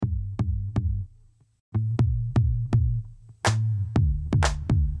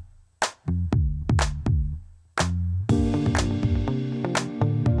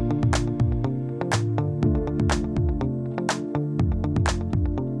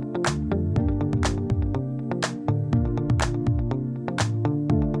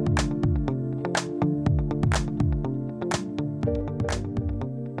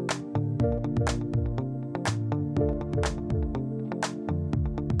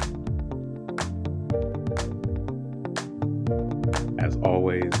As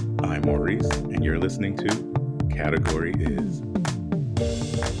always, I'm Maurice, and you're listening to Category Is.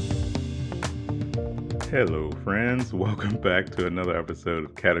 Hello, friends. Welcome back to another episode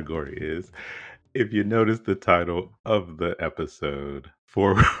of Category Is. If you notice the title of the episode,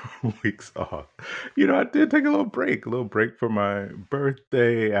 4 weeks off. I did take a little break for my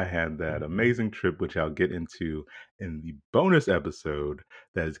birthday. I had that amazing trip, which I'll get into in the bonus episode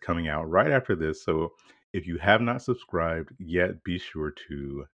that is coming out right after this. So if you have not subscribed yet, be sure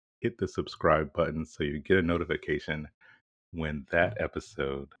to hit the subscribe button so you get a notification when that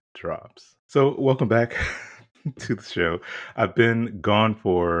episode drops. So, welcome back to the show. I've been gone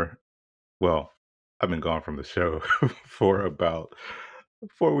for, well, I've been gone from the show for about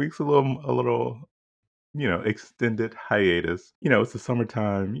 4 weeks, a little, extended hiatus. It's the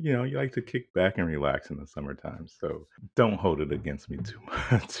summertime. You like to kick back and relax in the summertime. So don't hold it against me too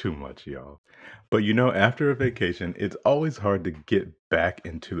much, too much, y'all. But after a vacation, it's always hard to get back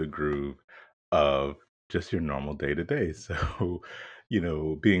into the groove of just your normal day to day. So,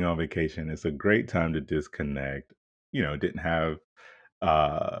 being on vacation is a great time to disconnect. Didn't have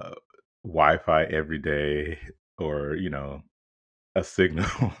uh Wi-Fi every day or, a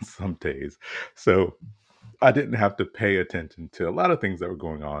signal some days. So I didn't have to pay attention to a lot of things that were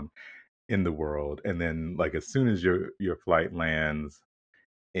going on in the world. And then like as soon as your flight lands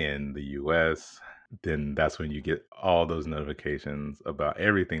in the US, then that's when you get all those notifications about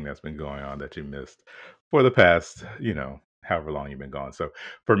everything that's been going on that you missed for the past, however long you've been gone. So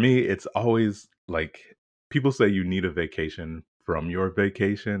for me, it's always like people say you need a vacation from your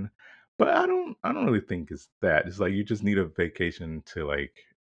vacation, but I don't really think it's that. It's like you just need a vacation to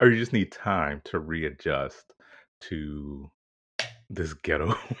or you just need time to readjust to this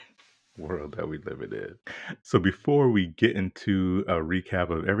ghetto world that we live in. So before we get into a recap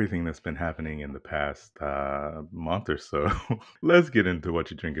of everything that's been happening in the past month or so, let's get into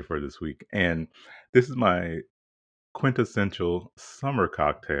what you're drinking for this week. And this is my quintessential summer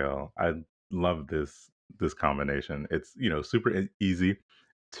cocktail. I love this combination. It's super easy,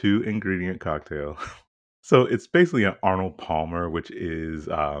 2 ingredient cocktail. So it's basically an Arnold Palmer, which is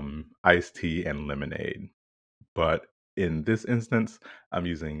iced tea and lemonade. But in this instance, I'm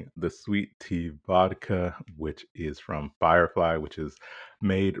using the sweet tea vodka, which is from Firefly, which is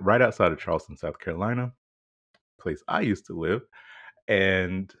made right outside of Charleston, South Carolina, place I used to live,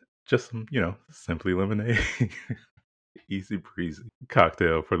 and just some, simply lemonade, easy breezy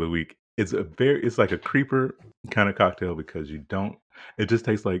cocktail for the week. It's like a creeper kind of cocktail because it just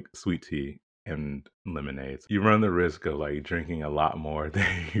tastes like sweet tea and lemonade. So you run the risk of like drinking a lot more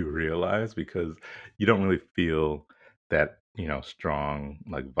than you realize because you don't really feel that, strong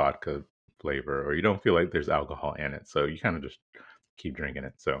like vodka flavor, or you don't feel like there's alcohol in it. So you kind of just keep drinking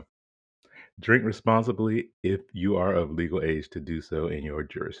it. So drink responsibly if you are of legal age to do so in your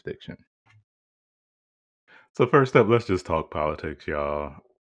jurisdiction. So first up, let's just talk politics, y'all.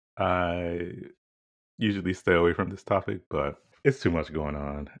 I usually stay away from this topic, but it's too much going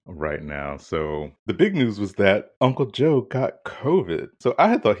on right now. So the big news was that Uncle Joe got COVID. So I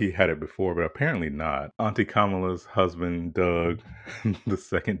had thought he had it before, but apparently not. Auntie Kamala's husband, Doug, the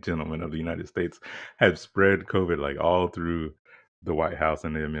second gentleman of the United States, had spread COVID like all through the White House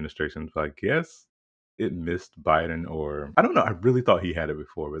and the administration. So I guess it missed Biden, or I don't know. I really thought he had it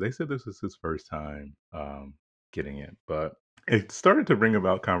before, but they said this was his first time getting it. But it started to bring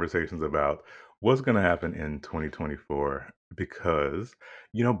about conversations about what's going to happen in 2024 because,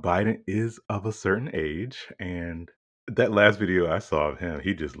 Biden is of a certain age. And that last video I saw of him,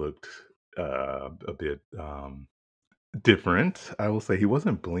 he just looked a bit different. I will say he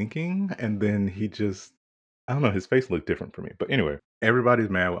wasn't blinking. And then I don't know, his face looked different for me. But anyway, everybody's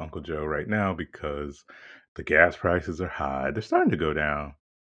mad with Uncle Joe right now because the gas prices are high. They're starting to go down.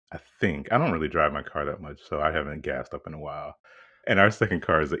 I think. I don't really drive my car that much, so I haven't gassed up in a while. And our second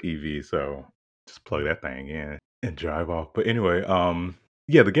car is an EV, so just plug that thing in and drive off. But anyway,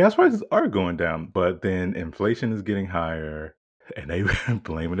 yeah, the gas prices are going down, but then inflation is getting higher and they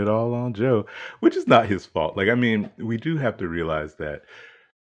blaming it all on Joe, which is not his fault. Like, I mean, we do have to realize that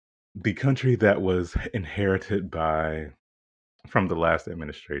the country that was inherited from the last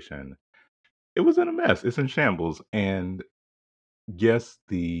administration, it was in a mess. It's in shambles. And yes,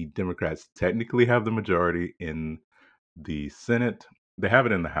 the Democrats technically have the majority in the Senate. They have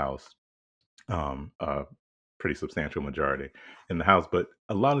it in the House, a pretty substantial majority in the House, but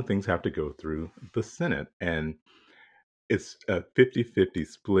a lot of things have to go through the Senate. And it's a 50-50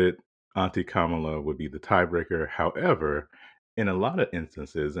 split. Auntie Kamala would be the tiebreaker. However, in a lot of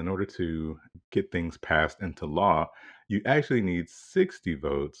instances, in order to get things passed into law, you actually need 60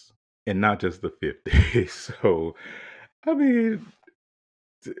 votes and not just the 50. So, I mean,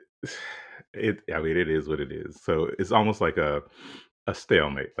 I mean, it is what it is. So it's almost like a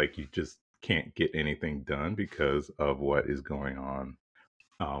stalemate. Like you just can't get anything done because of what is going on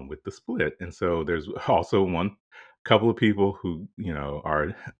with the split. And so there's also one couple of people who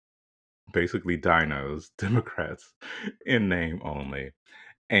are basically dinos, Democrats in name only,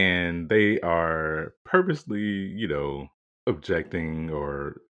 and they are purposely, objecting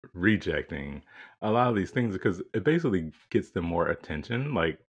or rejecting a lot of these things because it basically gets them more attention.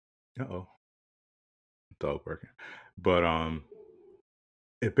 Like, oh, dog working, but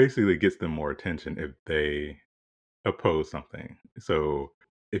it basically gets them more attention if they oppose something. So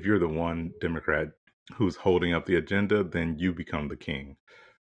if you're the one Democrat who's holding up the agenda, then you become the king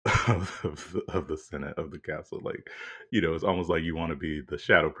of the Senate, of the castle. Like, it's almost like you want to be the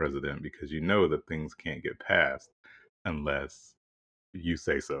shadow president because you know that things can't get passed unless you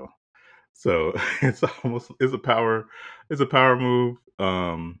say so. So it's a power move.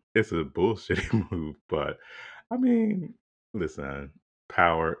 It's a bullshitty move, but I mean, listen,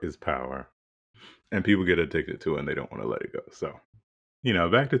 power is power, and people get addicted to it and they don't want to let it go. So,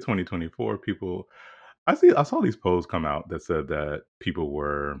 back to 2024, people. I saw these polls come out that said that people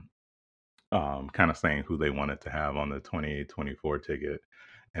were kind of saying who they wanted to have on the 2024 ticket.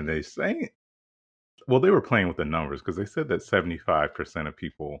 And they say, well, they were playing with the numbers because they said that 75% of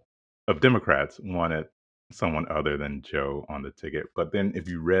people, of Democrats, wanted someone other than Joe on the ticket. But then if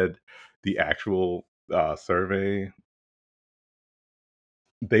you read the actual survey,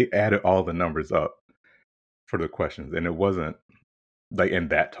 they added all the numbers up for the questions. And it wasn't like in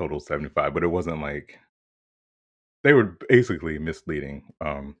that total 75, but it wasn't like they were basically misleading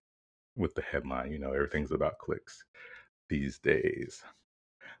with the headline. Everything's about clicks these days.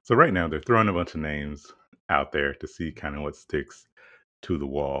 So right now they're throwing a bunch of names out there to see kind of what sticks to the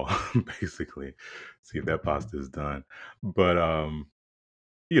wall, basically. See if that pasta is done. But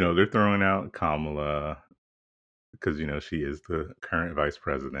they're throwing out Kamala because she is the current vice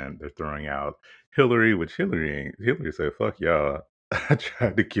president. They're throwing out Hillary, which Hillary said, "Fuck y'all." I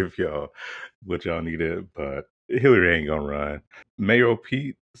tried to give y'all what y'all needed, but Hillary ain't gonna run. Mayor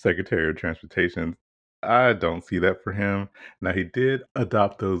Pete, Secretary of Transportation, I don't see that for him. Now, he did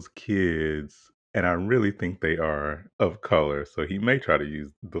adopt those kids, and I really think they are of color, so he may try to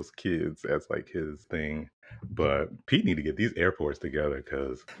use those kids as like his thing. But Pete need to get these airports together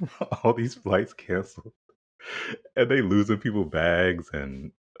because all these flights canceled, and they losing people bags,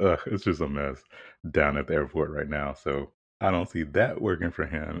 and it's just a mess down at the airport right now. So I don't see that working for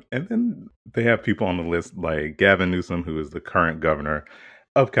him. And then they have people on the list like Gavin Newsom, who is the current governor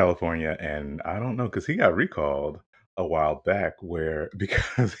of California, and I don't know because he got recalled a while back where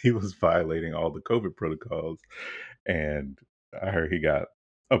because he was violating all the COVID protocols, and I heard he got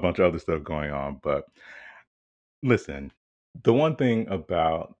a bunch of other stuff going on. But listen, the one thing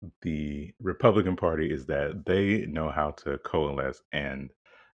about the Republican Party is that they know how to coalesce and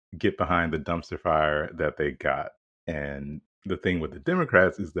get behind the dumpster fire that they got. And the thing with the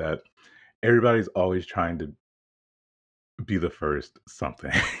Democrats is that everybody's always trying to be the first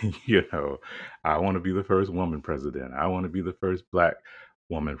something. I want to be the first woman president. I want to be the first black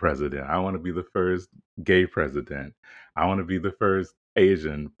woman president. I want to be the first gay president. I want to be the first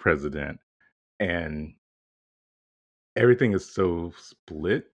Asian president. And everything is so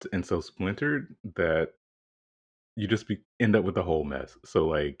split and so splintered that you just end up with a whole mess. So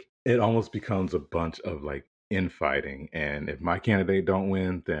like it almost becomes a bunch of like infighting, and if my candidate don't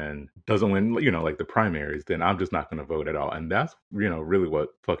win, then doesn't win, like the primaries, then I'm just not going to vote at all. And that's really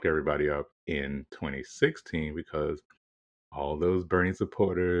what fucked everybody up in 2016 because all those Bernie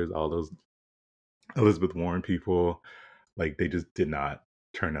supporters, all those Elizabeth Warren people, like they just did not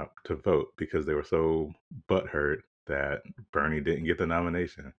turn up to vote because they were so butthurt that Bernie didn't get the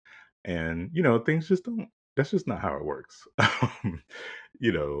nomination. And things just don't. That's just not how it works.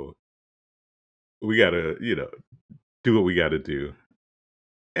 You know, we gotta do what we gotta do,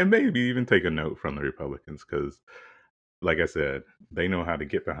 and maybe even take a note from the Republicans because, like I said, they know how to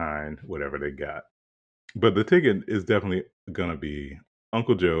get behind whatever they got. But the ticket is definitely gonna be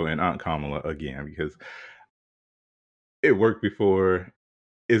Uncle Joe and Aunt Kamala again because it worked before.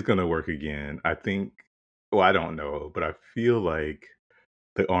 It's gonna work again. I think. Well, I don't know, but I feel like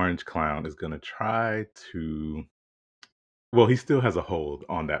the orange clown is gonna try to. Well, he still has a hold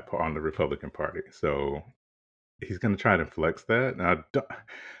on on the Republican Party, so he's gonna try to flex that. And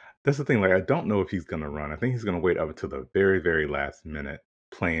that's the thing. Like, I don't know if he's gonna run. I think he's gonna wait up until the very, very last minute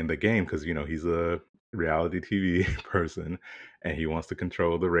playing the game because he's a reality TV person and he wants to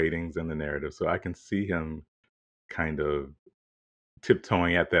control the ratings and the narrative. So I can see him kind of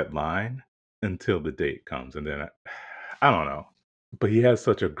tiptoeing at that line until the date comes, and then I don't know. but he has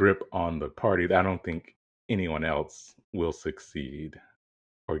such a grip on the party that I don't think anyone else will succeed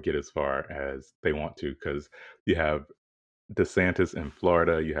or get as far as they want to, because you have DeSantis in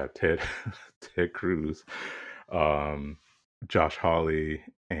Florida, you have Ted Ted Cruz, um, Josh Hawley,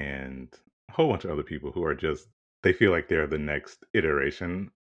 and a whole bunch of other people who are just they feel like they're the next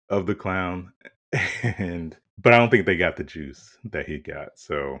iteration of the clown, and but I don't think they got the juice that he got.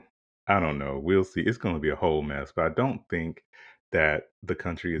 So I don't know. We'll see. It's going to be a whole mess, but I don't think that the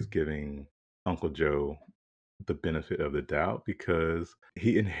country is giving Uncle Joe the benefit of the doubt because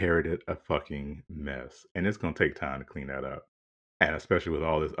he inherited a fucking mess, and it's going to take time to clean that up. And especially with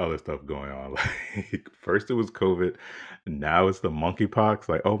all this other stuff going on, like first it was COVID, now it's the monkeypox.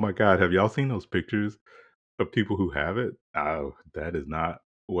 Like, oh my god, have y'all seen those pictures of people who have it? Oh, that is not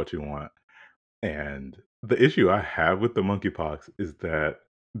what you want. And the issue I have with the monkeypox is that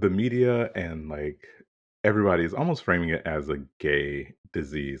the media and like everybody is almost framing it as a gay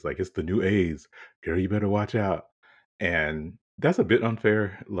disease. Like it's the new AIDS. Girl, you better watch out. And that's a bit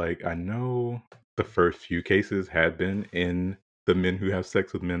unfair. Like I know the first few cases had been in the men who have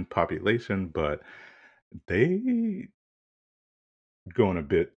sex with men population, but they going a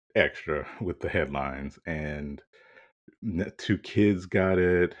bit extra with the headlines and two kids got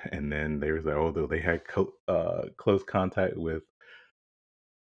it, and then they was like, oh, they had close contact with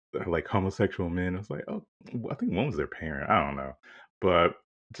like homosexual men. It's like, oh, I think one was their parent. I don't know, but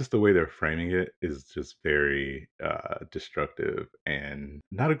just the way they're framing it is just very destructive and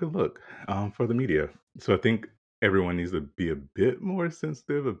not a good look for the media. So I think everyone needs to be a bit more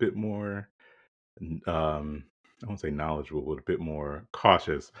sensitive, a bit more I won't say knowledgeable, but a bit more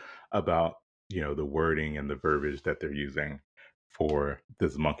cautious about the wording and the verbiage that they're using for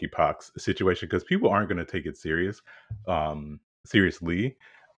this monkeypox situation because people aren't going to take it seriously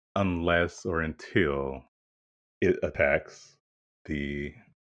unless or until it attacks the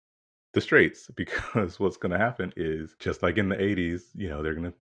the straights because what's going to happen is just like in the 80s they're going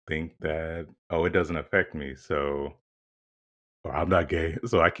to think that, oh, it doesn't affect me, so or I'm not gay,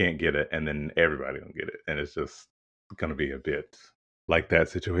 so I can't get it, and then everybody gonna get it, and it's just gonna be a bit like that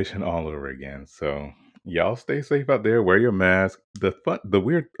situation all over again. So y'all stay safe out there. Wear your mask. The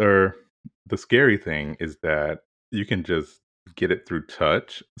weird or the scary thing is that you can just get it through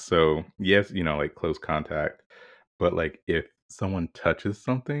touch. So yes, like close contact, but like if someone touches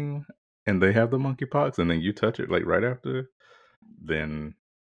something and they have the monkeypox, and then you touch it like right after, then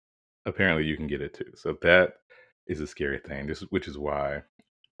apparently you can get it too. So that is a scary thing. Which is why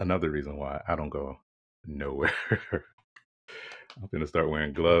another reason why I don't go nowhere. I'm gonna start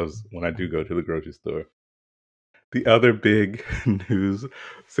wearing gloves when I do go to the grocery store. The other big news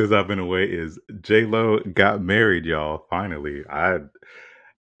since I've been away is J Lo got married, y'all. Finally, I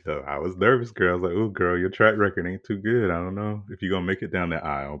was nervous, girl. I was like, "Oh, girl, your track record ain't too good. I don't know if you're gonna make it down the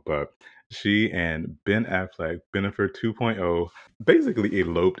aisle." But she and Ben Affleck, Bennifer 2.0, basically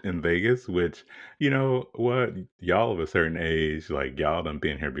eloped in Vegas. Which, you know what, y'all of a certain age, like y'all done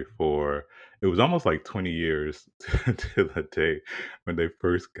been here before. It was almost like 20 years to the day when they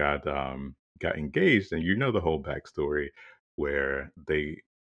first got engaged, and the whole backstory where they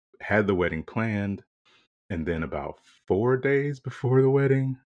had the wedding planned, and then about 4 days before the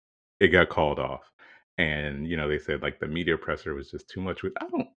wedding it got called off. And, they said like the media pressure was just too much. I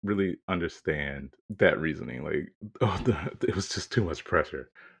don't really understand that reasoning. Like, oh, it was just too much pressure.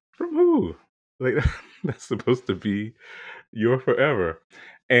 From who? Like, that's supposed to be your forever.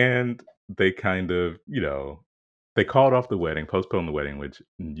 And they kind of, they called off the wedding, postponed the wedding, which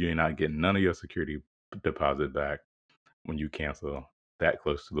you're not getting none of your security deposit back when you cancel that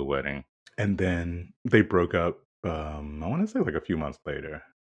close to the wedding. And then they broke up, I want to say like a few months later.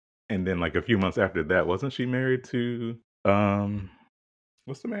 And then like a few months after that, wasn't she married to um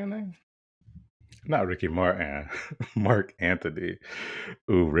what's the man name? Not Ricky Martin, Mark Anthony.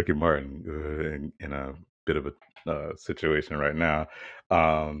 Ooh, Ricky Martin in a bit of a situation right now,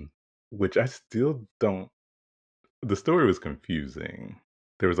 um, which I still don't. The story was confusing.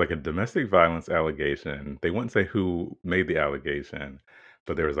 There was like a domestic violence allegation. They wouldn't say who made the allegation,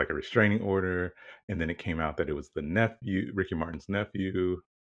 but there was like a restraining order, and then it came out that it was the nephew, Ricky Martin's nephew,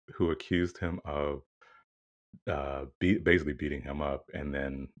 who accused him of basically beating him up, and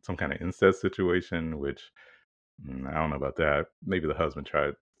then some kind of incest situation, which I don't know about that. Maybe the husband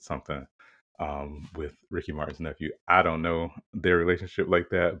tried something with Ricky Martin's nephew. I don't know their relationship like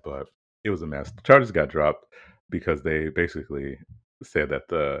that, but it was a mess. The charges got dropped because they basically said that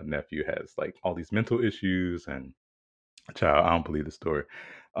the nephew has like all these mental issues, and child, I don't believe the story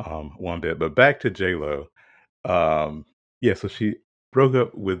one bit. But back to J Lo. Um, yeah, so she broke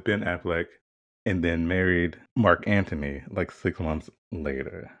up with Ben Affleck and then married Mark Antony like 6 months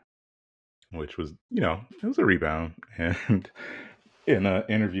later, which was, it was a rebound. And in an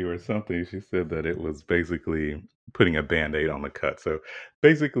interview or something, she said that it was basically putting a band aid on the cut. So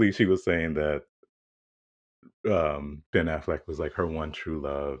basically, she was saying that Ben Affleck was like her one true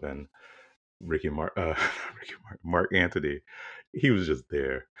love, and Ricky Mark Antony, he was just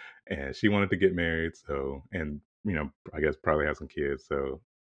there, and she wanted to get married. So, and I guess probably have some kids. So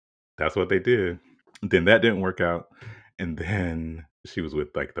that's what they did. Then that didn't work out, and then she was with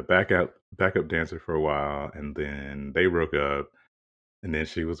like the backup dancer for a while, and then they broke up. And then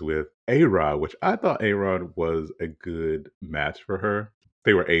she was with A Rod, which I thought A Rod was a good match for her.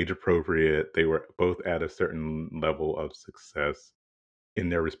 They were age appropriate. They were both at a certain level of success in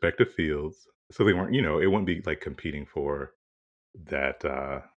their respective fields. So they weren't, it wouldn't be like competing for that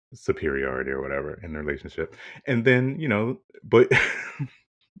superiority or whatever in their relationship. And then, but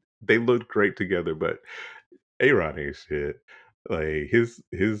they looked great together, but A Rod ain't shit. Like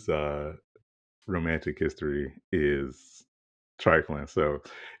his romantic history is trifling. So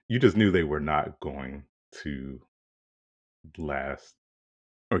you just knew they were not going to last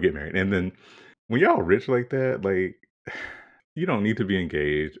or get married. And then when y'all rich like that, like you don't need to be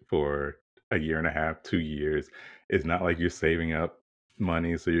engaged for a year and a half, 2 years. It's not like you're saving up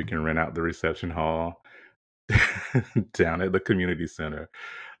money so you can rent out the reception hall down at the community center.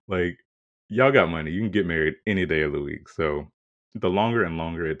 Like y'all got money. You can get married any day of the week. So the longer and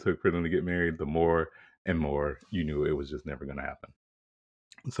longer it took for them to get married, the more and more you knew it was just never going to happen.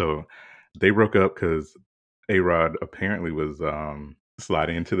 So they broke up because A Rod apparently was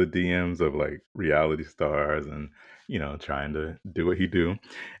sliding into the DMs of like reality stars and trying to do what he do.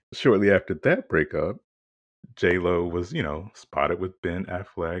 Shortly after that breakup, J Lo was spotted with Ben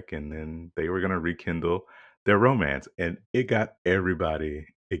Affleck, and then they were gonna rekindle their romance, and it got everybody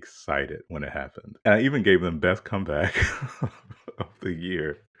excited when it happened. And I even gave them best comeback of the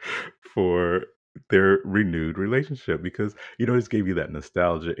year for their renewed relationship because it just gave you that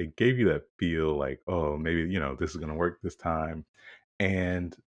nostalgia. It gave you that feel like, oh, maybe this is gonna work this time,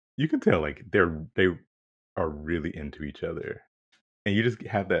 and you can tell like they are really into each other, and you just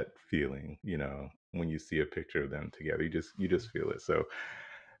have that feeling, when you see a picture of them together. You just feel it. So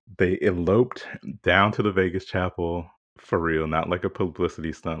they eloped down to the Vegas chapel for real, not like a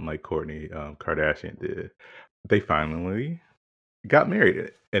publicity stunt like Courtney Kardashian did. They finally got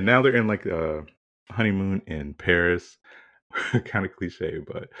married, and now they're in like a honeymoon in Paris. Kind of cliche,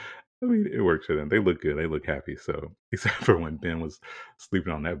 but I mean it works for them. They look good. They look happy. So except for when Ben was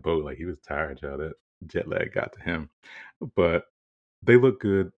sleeping on that boat, like he was tired, y'all. That jet lag got to him. But they look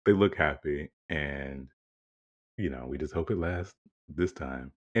good. They look happy, and we just hope it lasts this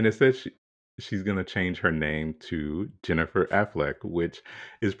time. And it says she's gonna change her name to Jennifer Affleck, which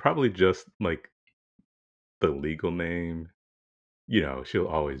is probably just like the legal name. She'll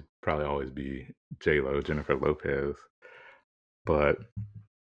always probably always be J Lo, Jennifer Lopez. But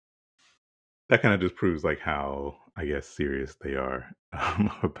that kind of just proves like how I guess serious they are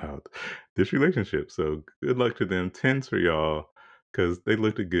about this relationship. So good luck to them. Tens for y'all because they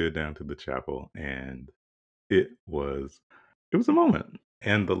looked good down to the chapel, and it was a moment.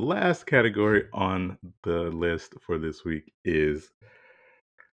 And the last category on the list for this week is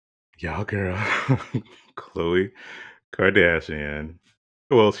y'all girl, Khloe Kardashian.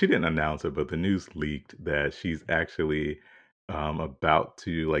 Well, she didn't announce it, but the news leaked that she's actually about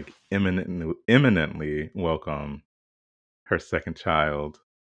to like imminently welcome her second child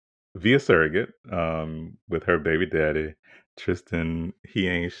via surrogate with her baby daddy, Tristan He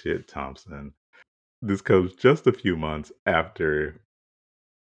Ain't Shit Thompson. This comes just a few months after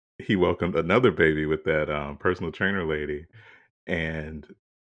he welcomed another baby with that personal trainer lady, and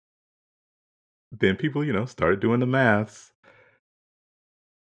then people started doing the maths,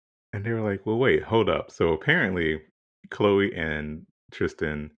 and they were like, well, wait, hold up. So apparently Chloe and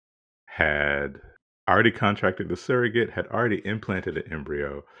Tristan had already contracted the surrogate, had already implanted an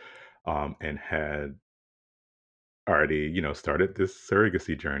embryo, and had already started this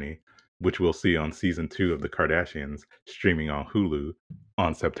surrogacy journey, which we'll see on season 2 of the Kardashians streaming on Hulu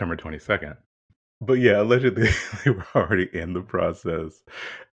on September 22nd. But yeah, allegedly they were already in the process,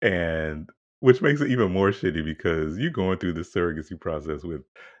 and which makes it even more shitty because you going through the surrogacy process with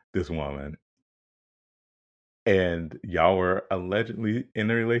this woman, and y'all were allegedly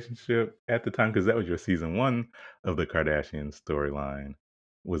in a relationship at the time because that was your season 1 of the Kardashian storyline,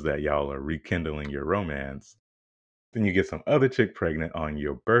 was that y'all are rekindling your romance. Then you get some other chick pregnant on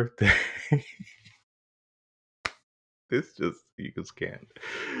your birthday. You just can't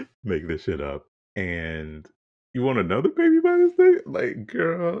make this shit up. And You want another baby by this thing? Like,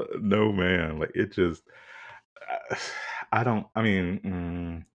 girl, no, man. Like, it just, uh, I don't, I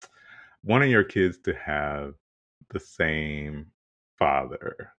mean, wanting your kids to have the same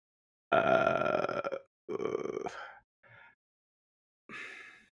father, uh, uh,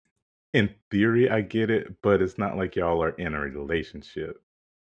 in theory, I get it, but it's not like y'all are in a relationship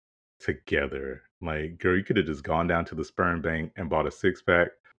together. Like, girl, you could have just gone down to the sperm bank and bought a six pack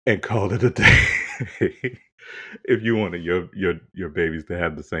and called it a day. If you wanted your babies to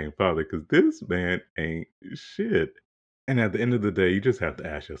have the same father, because this man ain't shit. And at the end of the day, you just have to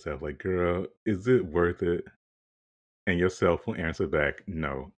ask yourself, like, girl, is it worth it? And yourself will answer back,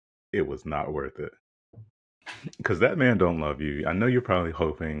 no, it was not worth it. Because that man don't love you. I know you're probably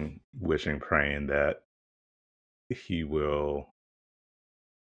hoping, wishing, praying that he will,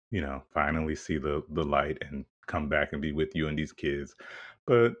 finally see the light and come back and be with you and these kids.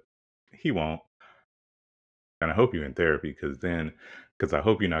 But he won't. And I hope you're in therapy because I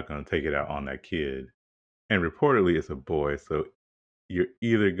hope you're not going to take it out on that kid. And reportedly, it's a boy. So you're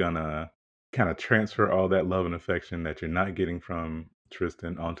either going to kind of transfer all that love and affection that you're not getting from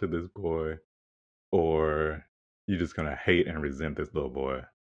Tristan onto this boy, or you're just going to hate and resent this little boy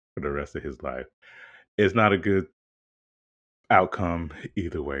for the rest of his life. It's not a good outcome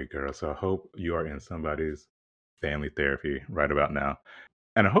either way, girl. So I hope you are in somebody's family therapy right about now.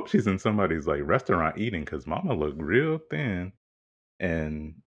 And I hope she's in somebody's like restaurant eating because mama looked real thin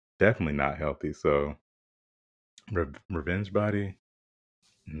and definitely not healthy. So revenge body,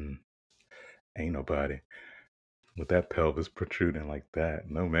 mm, ain't nobody with that pelvis protruding like that.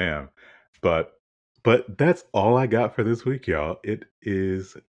 No, ma'am. But that's all I got for this week, y'all. It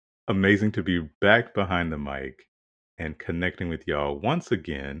is amazing to be back behind the mic and connecting with y'all once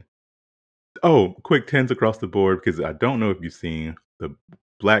again. Oh, quick tens across the board because I don't know if you've seen the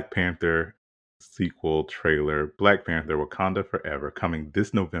Black Panther sequel trailer, Black Panther Wakanda Forever, coming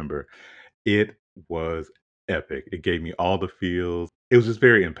this November. It was epic. It gave me all the feels. It was just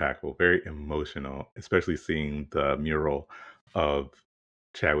very impactful, very emotional, especially seeing the mural of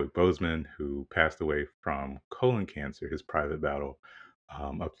Chadwick Boseman, who passed away from colon cancer, his private battle,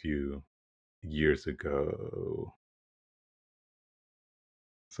 a few years ago.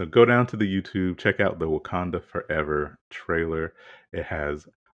 So go down to the YouTube, check out the Wakanda Forever trailer. It has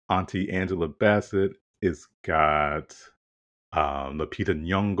Auntie Angela Bassett. It's got Lupita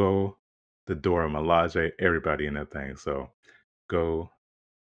Nyong'o, the Dora Milaje, everybody in that thing. So go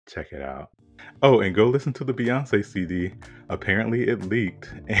check it out. Oh, and go listen to the Beyonce CD. Apparently, it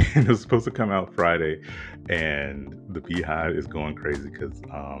leaked and it was supposed to come out Friday. And the Beehive is going crazy because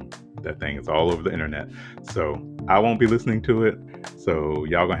that thing is all over the internet. So I won't be listening to it. So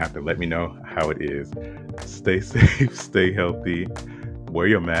y'all gonna have to let me know how it is. Stay safe, stay healthy, wear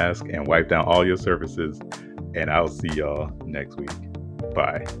your mask, and wipe down all your surfaces. And I'll see y'all next week.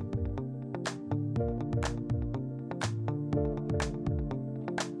 Bye.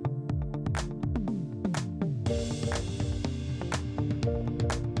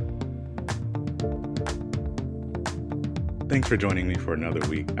 Thanks for joining me for another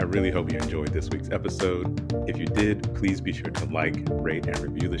week. I really hope you enjoyed this week's episode. If you did, please be sure to like, rate, and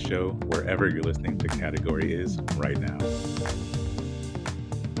review the show wherever you're listening to Category Is right now.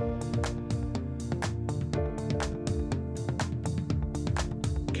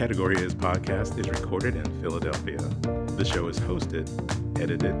 Category Is podcast is recorded in Philadelphia. The show is hosted,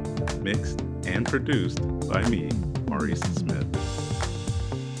 edited, mixed, and produced by me, Maurice Smith.